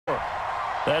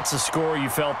That's a score you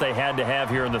felt they had to have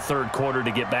here in the third quarter to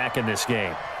get back in this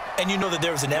game. And you know that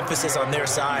there was an emphasis on their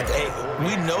side. Hey,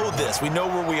 we know this. We know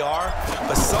where we are.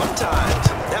 But sometimes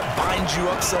that binds you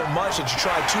up so much that you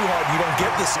try too hard, you don't get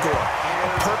this score.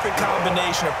 A perfect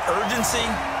combination of urgency,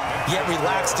 yet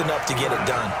relaxed enough to get it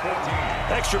done.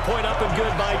 Extra point up and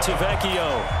good by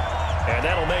Tavecchio. And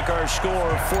that'll make our score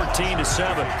 14-7.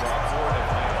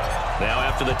 Now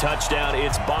after the touchdown,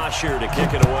 it's Bosher to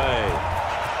kick it away.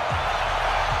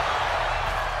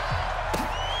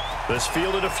 This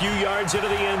fielded a few yards into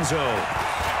the end zone.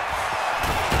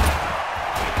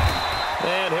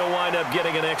 And he'll wind up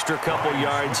getting an extra couple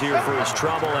yards here for his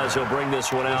trouble as he'll bring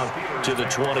this one out to the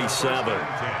 27.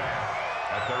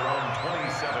 At their own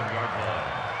 27-yard line.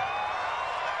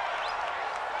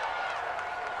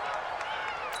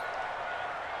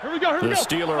 The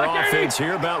Steeler offense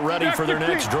here about ready for their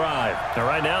next drive. Now,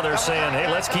 right now they're saying, hey,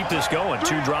 let's keep this going.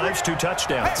 2 drives, 2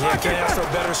 touchdowns. Yeah, can't ask for a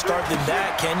better start than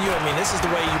that, can you? I mean, this is the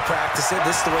way you practice it.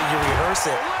 This is the way you rehearse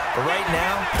it. But right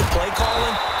now, the play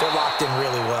calling, they're locked in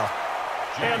really well.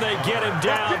 And they get him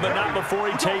down, but not before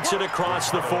he takes it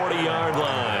across the 40-yard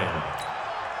line.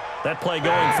 That play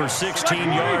going for 16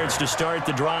 yards to start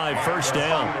the drive. First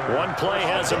down. One play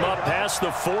has him up past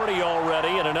the 40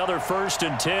 already, and another 1st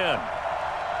and 10.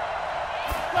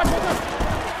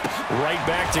 Right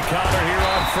back to Connor here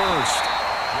on first.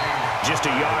 Just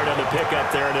a yard on the pickup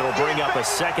there, and it'll bring up a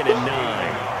 2nd and 9.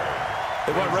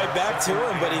 They went right back to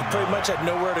him, but he pretty much had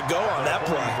nowhere to go on that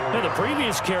play. Yeah, the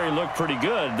previous carry looked pretty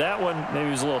good. That one,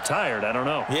 maybe he was a little tired. I don't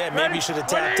know. Yeah, maybe he should have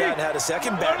tapped out and had a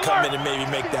second back come in and maybe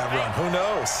make that run. Who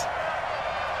knows?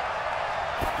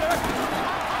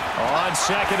 On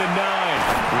 2nd and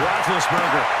 9,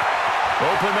 Roethlisberger.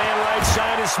 Open man right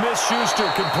side is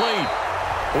Smith-Schuster, complete.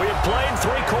 We have played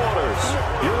 3 quarters.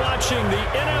 You're watching the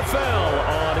NFL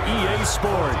on EA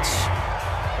Sports.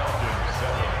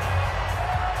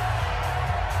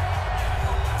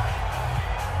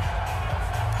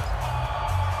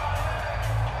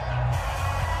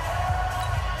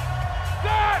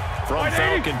 From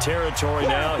Falcon territory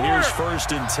now, here's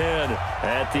 1st and 10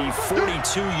 at the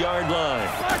 42-yard line.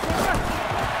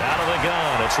 Out of the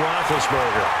gun, it's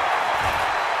Roethlisberger.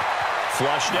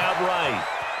 Flushed out right.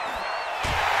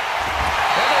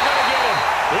 And they're going to get him.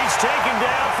 He's taken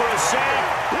down for a sack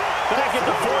back at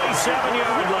the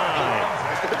 47-yard line.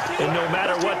 And no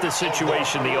matter what the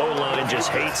situation, the O-line just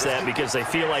hates that because they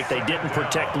feel like they didn't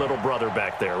protect little brother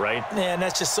back there, right? Yeah, and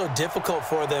that's just so difficult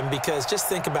for them because just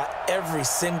think about every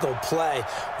single play.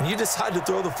 When you decide to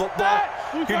throw the football,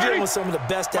 you're dealing with some of the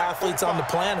best athletes on the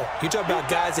planet. You talk about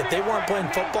guys, if they weren't playing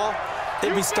football,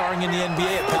 they'd be starring in the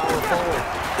NBA at power forward.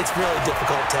 It's a really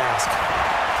difficult task.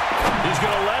 He's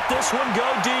going to let this one go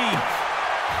deep.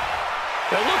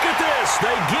 And look at this.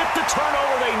 They get the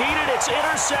turnover they needed. It's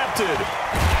intercepted.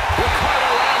 Ricardo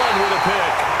Allen with a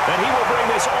pick. And he will bring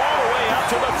this all the way up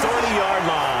to the 30-yard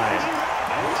line.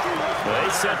 They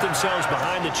set themselves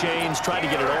behind the chains, tried to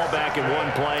get it all back in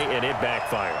one play, and it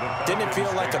backfired. Didn't it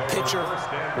feel like a pitcher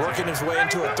working his way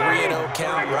into a 3-0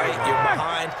 count, right? You're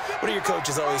behind. What do your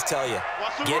coaches always tell you?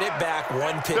 Get it back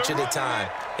one pitch at a time.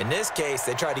 In this case,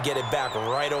 they tried to get it back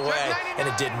right away, and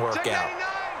it didn't work out.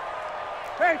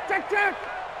 Hey, check.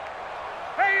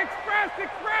 Hey, express.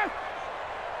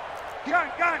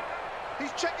 Gun.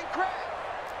 He's checking Craig.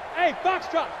 Hey, box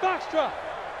drop.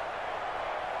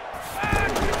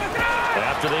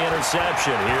 After the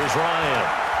interception, here's Ryan.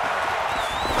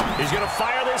 He's going to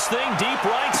fire this thing deep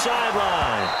right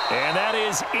sideline. And that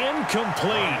is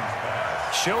incomplete.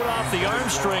 Showed off the arm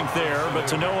strength there, but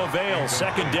to no avail.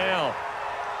 2nd down.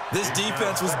 This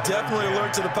defense was definitely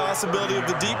alert to the possibility of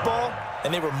the deep ball,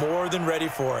 and they were more than ready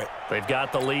for it. They've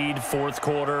got the lead, 4th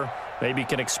quarter. Maybe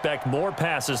can expect more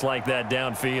passes like that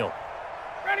downfield.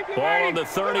 Ball on the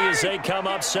 30 as they come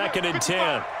up 2nd and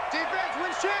 10. Defense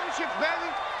wins championships,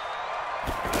 baby.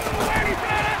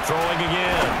 Throwing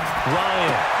again.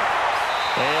 Ryan.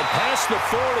 And past the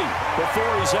 40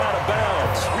 before he's out of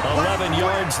bounds. 11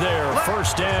 yards there.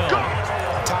 1st down.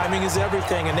 Timing is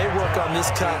everything, and they work on this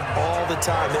cut all the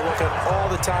time. They work on all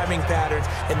the timing patterns,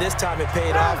 and this time it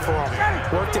paid off for them.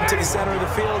 Worked him to the center of the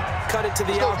field, cut it to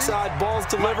the outside, ball's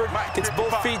delivered, gets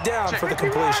both feet down for the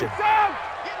completion.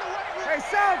 Hey,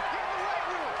 Sam!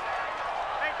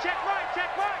 Hey, check right!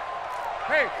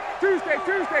 Hey, Tuesday!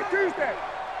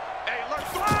 Hey, look!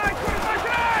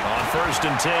 On 1st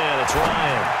and 10, it's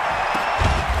Ryan.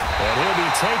 And he'll be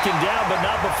taken down, but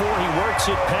not before he works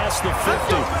it past the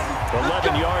 50.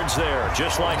 11 yards there,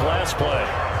 just like last play.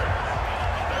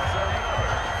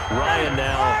 Ryan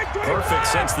now perfect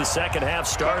since the 2nd half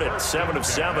started. 7 of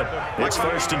 7. It's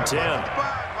 1st and 10.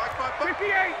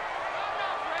 58.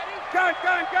 Gun.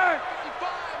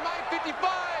 55, Mike, 55.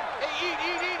 Hey,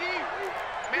 eat.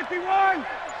 51.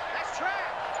 That's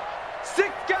track. 6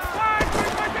 guys.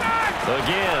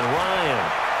 Again, Ryan.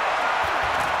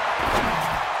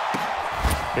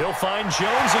 He'll find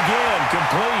Jones again.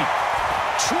 Complete.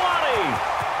 20.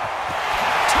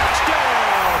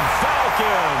 Touchdown,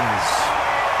 Falcons.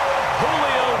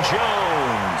 Julio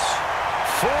Jones.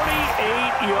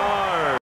 48 yards.